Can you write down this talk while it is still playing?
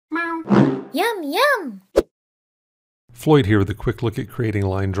Yum, yum! Floyd here with a quick look at creating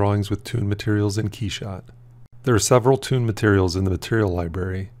line drawings with Toon Materials and KeyShot. There are several Toon Materials in the material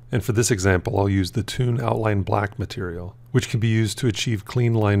library, and for this example I'll use the Toon Outline Black material, which can be used to achieve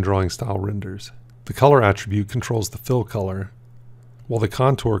clean line drawing style renders. The color attribute controls the fill color, while the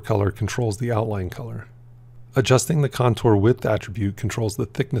contour color controls the outline color. Adjusting the contour width attribute controls the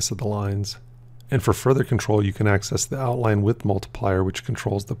thickness of the lines, and for further control you can access the outline width multiplier, which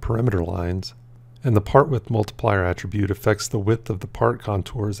controls the perimeter lines, and the part width multiplier attribute affects the width of the part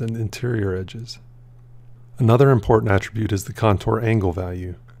contours and interior edges. Another important attribute is the contour angle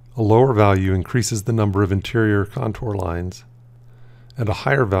value. A lower value increases the number of interior contour lines, and a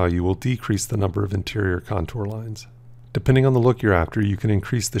higher value will decrease the number of interior contour lines. Depending on the look you're after, you can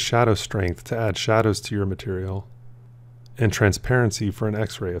increase the shadow strength to add shadows to your material, and transparency for an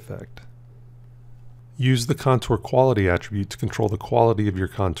X-ray effect. Use the contour quality attribute to control the quality of your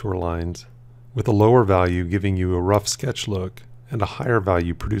contour lines, with a lower value giving you a rough sketch look and a higher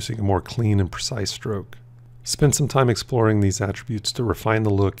value producing a more clean and precise stroke. Spend some time exploring these attributes to refine the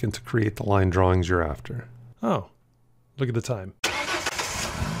look and to create the line drawings you're after. Oh, look at the time.